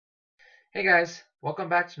Hey guys, welcome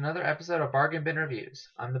back to another episode of Bargain Bin Reviews.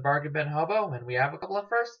 I'm the Bargain Bin Hobo, and we have a couple of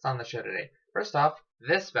firsts on the show today. First off,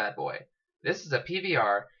 this bad boy. This is a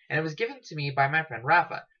PVR, and it was given to me by my friend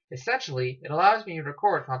Rafa. Essentially, it allows me to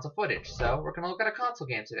record console footage, so we're going to look at a console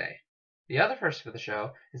game today. The other first for the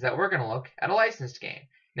show is that we're going to look at a licensed game.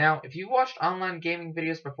 Now, if you've watched online gaming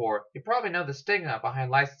videos before, you probably know the stigma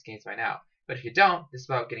behind licensed games by now, but if you don't, this is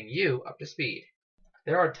about getting you up to speed.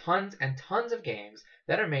 There are tons and tons of games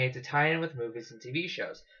that are made to tie in with movies and TV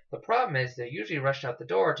shows. The problem is they're usually rushed out the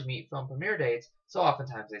door to meet film premiere dates, so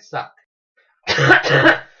oftentimes they suck.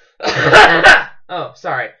 Oh,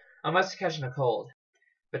 sorry. I must have catching a cold.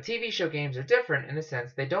 But TV show games are different in the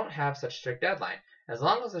sense they don't have such strict deadline. As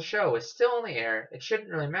long as the show is still on the air, it shouldn't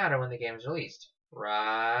really matter when the game is released.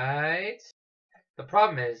 Right? The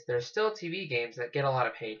problem is there's still TV games that get a lot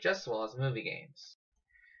of hate just as well as movie games.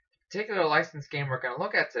 The particular licensed game we're going to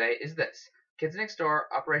look at today is this, Kids Next Door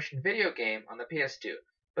Operation Video Game on the PS2,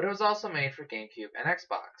 but it was also made for GameCube and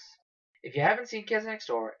Xbox. If you haven't seen Kids Next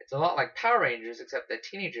Door, it's a lot like Power Rangers except that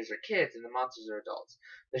teenagers are kids and the monsters are adults.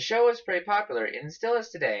 The show is pretty popular and still is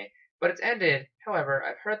today, but it's ended. However,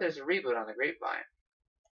 I've heard there's a reboot on the grapevine.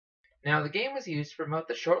 Now, the game was used to promote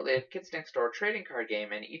the short-lived Kids Next Door trading card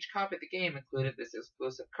game, and each copy of the game included this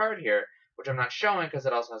exclusive card here, which I'm not showing because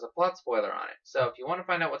it also has a plot spoiler on it. So if you want to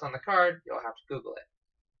find out what's on the card, you'll have to Google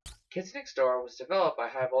it. Kids Next Door was developed by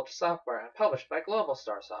High Voltage Software and published by Global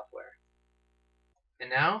Star Software. And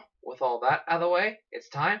now, with all that out of the way, it's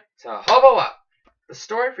time to hobo up! The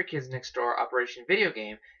story for Kids Next Door Operation Video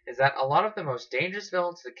Game is that a lot of the most dangerous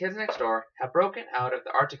villains to the Kids Next Door have broken out of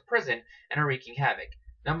the Arctic prison and are wreaking havoc.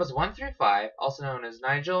 Numbers 1 through 5, also known as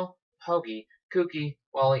Nigel, Hoagie, Kooky,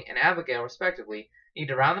 Wally, and Abigail respectively, need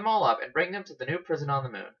to round them all up and bring them to the new prison on the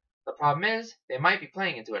moon. The problem is, they might be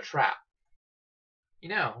playing into a trap. You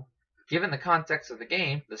know, given the context of the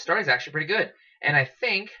game, the story's actually pretty good. And I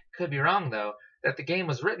think, could be wrong though, that the game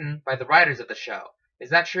was written by the writers of the show.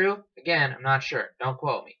 Is that true? Again, I'm not sure. Don't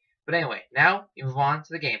quote me. But anyway, now we move on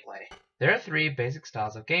to the gameplay. There are 3 basic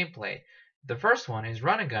styles of gameplay. The first one is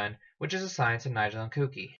Run and Gun, which is assigned to Nigel and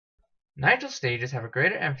Kooky. Nigel's stages have a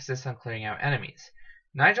greater emphasis on clearing out enemies.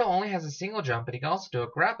 Nigel only has a single jump, but he can also do a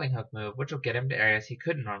grappling hook move, which will get him to areas he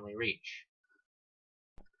couldn't normally reach.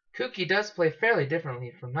 Kooky does play fairly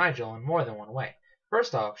differently from Nigel in more than one way.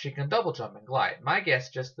 First off, she can double jump and glide. My guess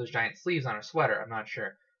is just those giant sleeves on her sweater, I'm not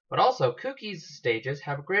sure. But also, Kooky's stages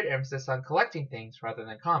have a greater emphasis on collecting things rather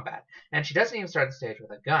than combat, and she doesn't even start the stage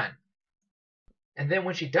with a gun. And then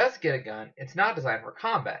when she does get a gun, it's not designed for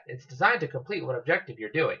combat. It's designed to complete what objective you're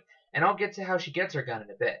doing, and I'll get to how she gets her gun in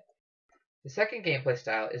a bit. The second gameplay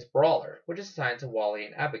style is Brawler, which is assigned to Wally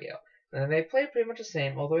and Abigail. And they play pretty much the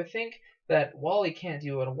same, although I think that Wally can't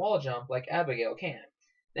do a wall jump like Abigail can.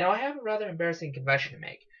 Now, I have a rather embarrassing confession to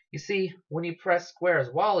make. You see, when you press square as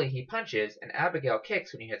Wally, he punches, and Abigail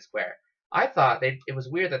kicks when you hit square. I thought it was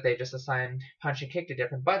weird that they just assigned punch and kick to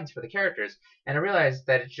different buttons for the characters, and I realized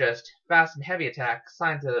that it's just fast and heavy attack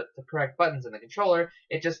assigned to the correct buttons in the controller.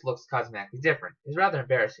 It just looks cosmetically different. It's rather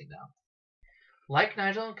embarrassing, though. Like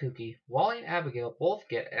Nigel and Kooky, Wally and Abigail both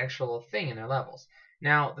get an extra little thing in their levels.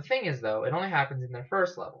 Now, the thing is, though, it only happens in their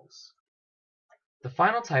first levels. The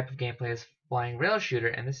final type of gameplay is Flying Rail Shooter,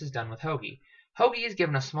 and this is done with Hoagie. Hoagie is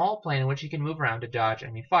given a small plane in which he can move around to dodge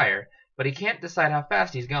enemy fire, but he can't decide how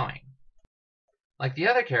fast he's going. Like the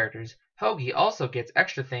other characters, Hoagie also gets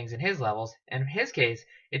extra things in his levels, and in his case,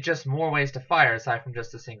 it's just more ways to fire aside from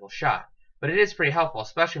just a single shot. But it is pretty helpful,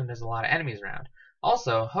 especially when there's a lot of enemies around.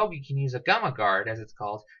 Also, Hoagie can use a Gamma Guard, as it's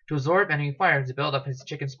called, to absorb enemy fire to build up his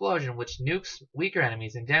chicken explosion, which nukes weaker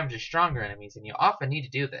enemies and damages stronger enemies, and you often need to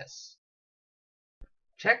do this.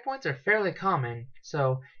 Checkpoints are fairly common,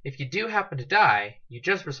 so if you do happen to die, you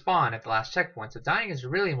just respawn at the last checkpoint, so dying is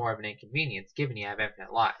really more of an inconvenience given you have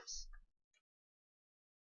infinite lives.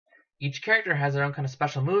 Each character has their own kind of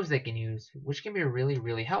special moves they can use, which can be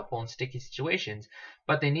really helpful in sticky situations,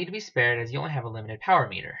 but they need to be spared as you only have a limited power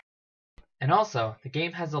meter. And also, the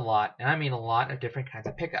game has a lot, and I mean a lot, of different kinds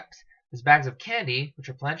of pickups. There's bags of candy, which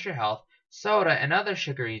replenish your health, soda and other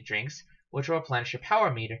sugary drinks, which will replenish your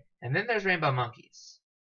power meter, and then there's rainbow monkeys.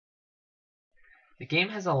 The game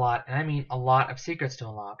has a lot, and I mean a lot, of secrets to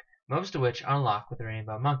unlock, most of which are unlocked with the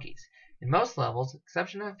rainbow monkeys. In most levels,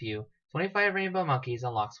 exception of a few, 25 rainbow monkeys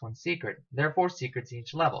unlocks one secret. There are 4 secrets in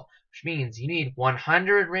each level, which means you need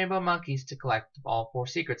 100 rainbow monkeys to collect all 4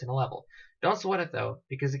 secrets in a level. Don't sweat it though,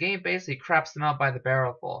 because the game basically craps them out by the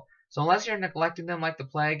barrelful, so unless you're neglecting them like the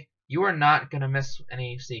plague, you are not going to miss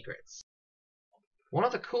any secrets. One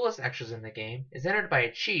of the coolest extras in the game is entered by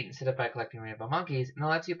a cheat instead of by collecting rainbow monkeys, and it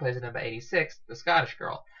lets you play as number 86, the Scottish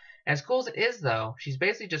girl. As cool as it is, though, she's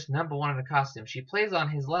basically just number 1 in a costume. She plays on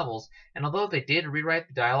his levels, and although they did rewrite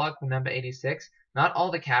the dialogue from number 86, not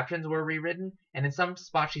all the captions were rewritten, and in some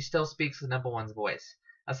spots she still speaks the number 1's voice.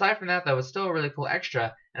 Aside from that, though, it's still a really cool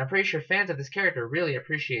extra, and I'm pretty sure fans of this character really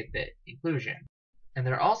appreciate the inclusion. And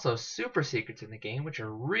there are also super secrets in the game, which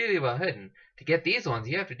are really well hidden. To get these ones,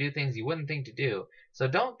 you have to do things you wouldn't think to do, so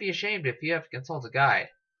don't be ashamed if you have to consult a guide.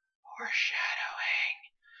 Foreshadowing.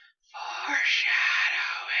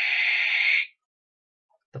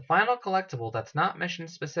 The final collectible that's not mission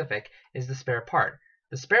specific is the spare part.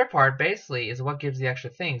 The spare part basically is what gives the extra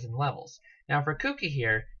things in levels. Now for Cookie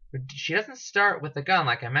here, she doesn't start with the gun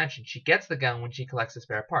like I mentioned. She gets the gun when she collects the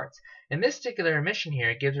spare parts. In this particular mission here,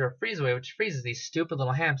 it gives her a freeze away which freezes these stupid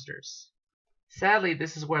little hamsters. Sadly,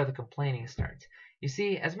 this is where the complaining starts. You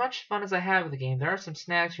see, as much fun as I have with the game, there are some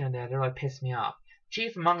snags here and there that really piss me off.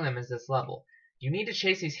 Chief among them is this level. You need to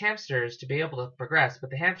chase these hamsters to be able to progress, but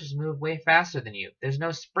the hamsters move way faster than you. There's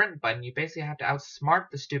no sprint button. You basically have to outsmart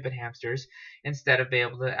the stupid hamsters instead of being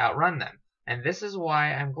able to outrun them. And this is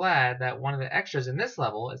why I'm glad that one of the extras in this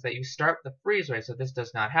level is that you start the freeze rate so this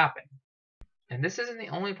does not happen. And this isn't the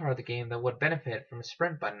only part of the game that would benefit from a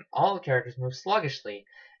sprint button. All the characters move sluggishly,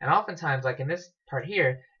 and oftentimes, like in this part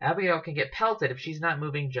here, Abigail can get pelted if she's not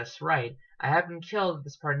moving just right. I have been killed at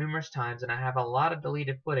this part numerous times, and I have a lot of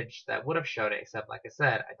deleted footage that would have showed it, except like I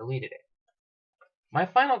said, I deleted it. My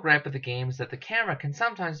final gripe with the game is that the camera can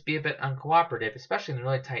sometimes be a bit uncooperative, especially in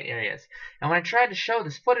really tight areas. And when I tried to show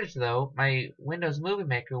this footage though, my Windows Movie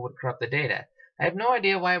Maker would corrupt the data. I have no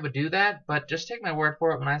idea why it would do that, but just take my word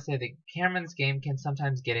for it when I say the camera in this game can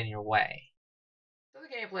sometimes get in your way. So the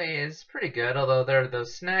gameplay is pretty good, although there are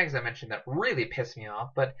those snags I mentioned that really piss me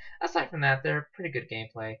off, but aside from that, they're pretty good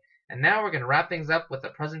gameplay. And now we're going to wrap things up with a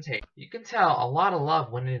presentation. You can tell a lot of love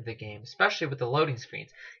went into the game, especially with the loading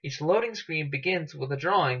screens. Each loading screen begins with a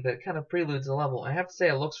drawing that kind of preludes the level, and I have to say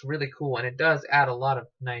it looks really cool, and it does add a lot of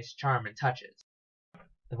nice charm and touches.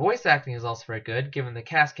 The voice acting is also very good, given the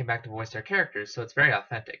cast came back to voice their characters, so it's very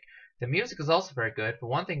authentic. The music is also very good. For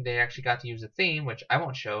one thing, they actually got to use a theme, which I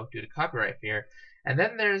won't show due to copyright fear. And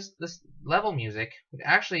then there's this level music, which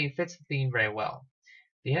actually fits the theme very well.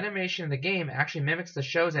 The animation in the game actually mimics the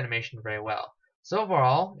show's animation very well. So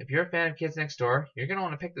overall, if you're a fan of Kids Next Door, you're going to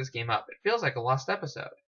want to pick this game up. It feels like a lost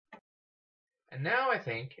episode. And now I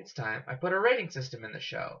think it's time I put a rating system in the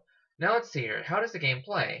show. Now let's see here. How does the game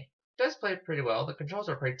play? It does play pretty well. The controls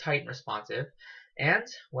are pretty tight and responsive. And,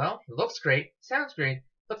 well, it looks great, sounds great,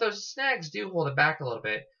 but those snags do hold it back a little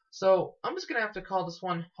bit. So I'm just going to have to call this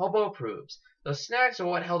one Hobo Approves. Those snags are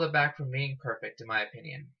what held it back from being perfect, in my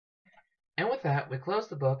opinion. And with that, we close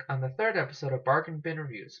the book on the 3rd episode of Bargain Bin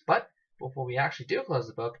Reviews. But before we actually do close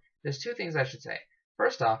the book, there's 2 things I should say.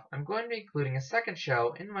 First off, I'm going to be including a second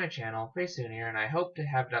show in my channel pretty soon here, and I hope to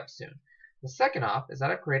have it up soon. The second off is that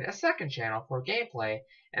I've created a second channel for gameplay,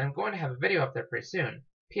 and I'm going to have a video up there pretty soon.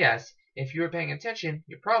 P.S. If you were paying attention,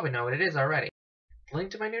 you probably know what it is already. The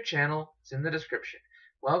link to my new channel is in the description.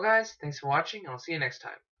 Well guys, thanks for watching, and I'll see you next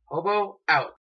time. Hobo, out!